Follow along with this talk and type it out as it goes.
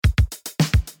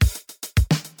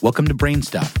Welcome to Brain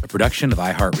Stuff, a production of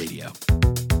iHeartRadio.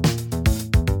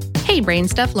 Hey, Brain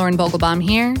Stuff, Lauren Vogelbaum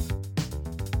here.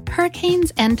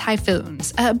 Hurricanes and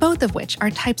typhoons, both of which are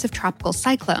types of tropical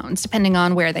cyclones, depending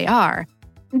on where they are,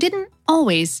 didn't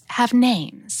always have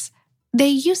names. They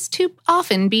used to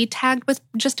often be tagged with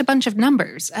just a bunch of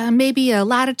numbers, maybe a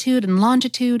latitude and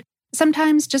longitude,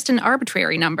 sometimes just an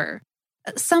arbitrary number.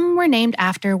 Some were named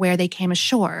after where they came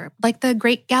ashore, like the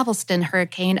Great Galveston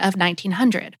Hurricane of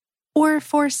 1900, or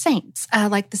for saints,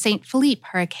 like the St. Philippe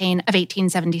Hurricane of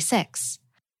 1876.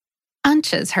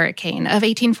 Ancha's Hurricane of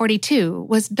 1842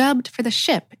 was dubbed for the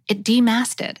ship it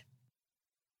demasted.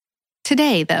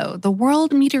 Today, though, the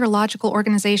World Meteorological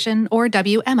Organization, or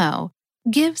WMO,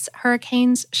 gives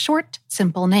hurricanes short,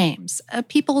 simple names,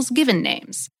 people's given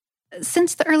names.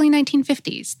 Since the early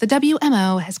 1950s, the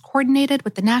WMO has coordinated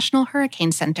with the National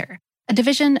Hurricane Center, a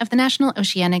division of the National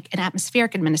Oceanic and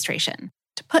Atmospheric Administration,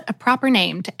 to put a proper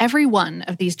name to every one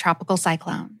of these tropical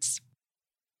cyclones.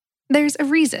 There's a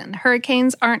reason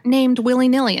hurricanes aren't named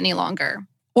willy-nilly any longer,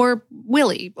 or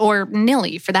Willy, or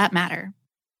Nilly for that matter.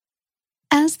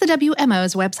 As the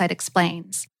WMO's website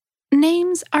explains,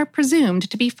 names are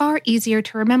presumed to be far easier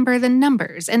to remember than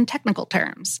numbers and technical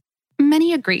terms.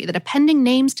 Many agree that appending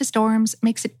names to storms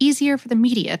makes it easier for the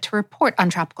media to report on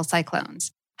tropical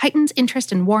cyclones, heightens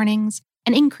interest in warnings,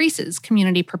 and increases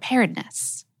community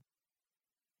preparedness.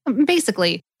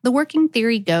 Basically, the working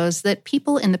theory goes that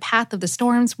people in the path of the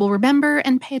storms will remember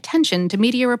and pay attention to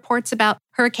media reports about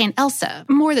Hurricane Elsa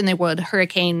more than they would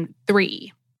Hurricane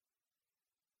 3.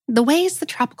 The ways the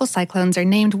tropical cyclones are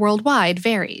named worldwide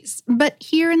varies, but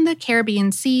here in the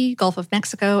Caribbean Sea, Gulf of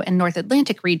Mexico, and North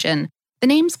Atlantic region, the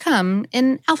names come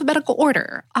in alphabetical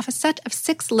order off a set of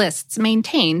 6 lists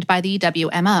maintained by the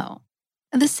WMO.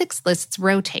 The 6 lists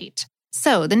rotate.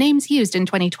 So the names used in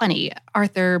 2020,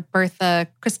 Arthur, Bertha,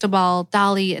 Cristobal,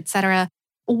 Dolly, etc.,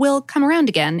 will come around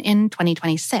again in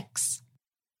 2026.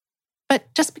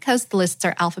 But just because the lists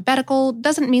are alphabetical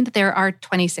doesn't mean that there are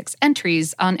 26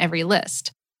 entries on every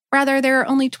list. Rather, there are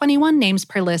only 21 names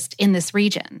per list in this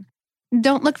region.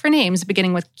 Don't look for names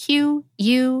beginning with Q,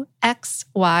 U, X,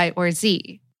 Y, or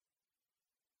Z.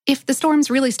 If the storms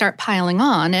really start piling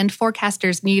on and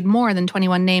forecasters need more than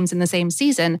 21 names in the same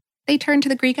season, they turn to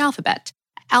the Greek alphabet,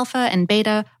 alpha and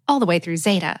beta, all the way through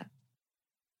zeta.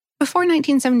 Before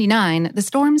 1979, the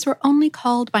storms were only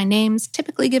called by names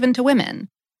typically given to women,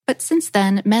 but since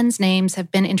then, men's names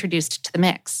have been introduced to the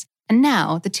mix, and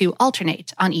now the two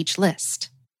alternate on each list.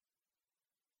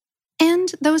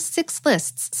 And those 6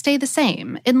 lists stay the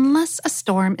same unless a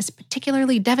storm is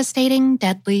particularly devastating,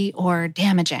 deadly, or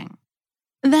damaging.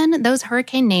 Then those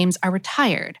hurricane names are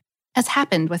retired, as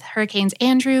happened with Hurricanes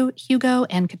Andrew, Hugo,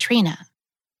 and Katrina.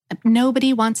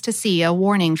 Nobody wants to see a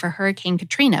warning for Hurricane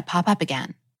Katrina pop up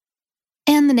again.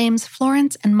 And the names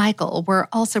Florence and Michael were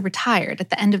also retired at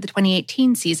the end of the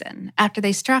 2018 season after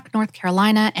they struck North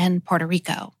Carolina and Puerto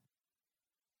Rico.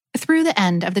 Through the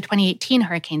end of the 2018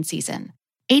 hurricane season,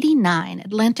 89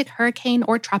 Atlantic hurricane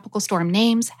or tropical storm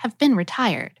names have been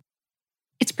retired.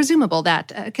 It's presumable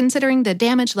that, considering the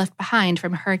damage left behind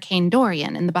from Hurricane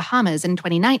Dorian in the Bahamas in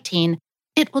 2019,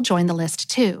 it will join the list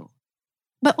too.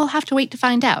 But we'll have to wait to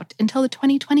find out until the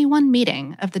 2021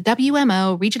 meeting of the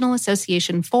WMO Regional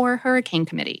Association 4 Hurricane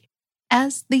Committee,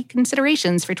 as the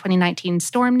considerations for 2019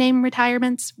 storm name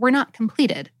retirements were not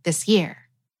completed this year.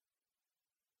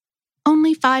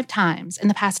 Only 5 times in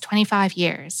the past 25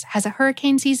 years has a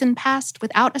hurricane season passed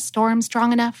without a storm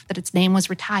strong enough that its name was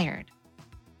retired.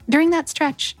 During that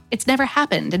stretch, it's never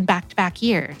happened in back-to-back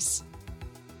years.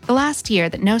 The last year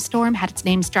that no storm had its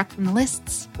name struck from the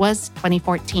lists was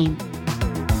 2014.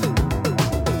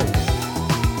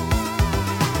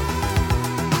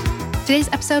 Today's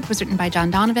episode was written by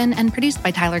John Donovan and produced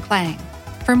by Tyler Klang.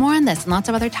 For more on this and lots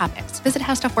of other topics, visit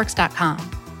howstuffworks.com.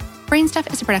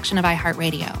 Brainstuff is a production of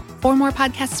iHeartRadio. For more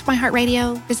podcasts from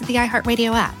iHeartRadio, visit the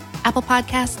iHeartRadio app, Apple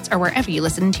Podcasts, or wherever you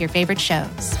listen to your favorite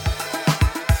shows.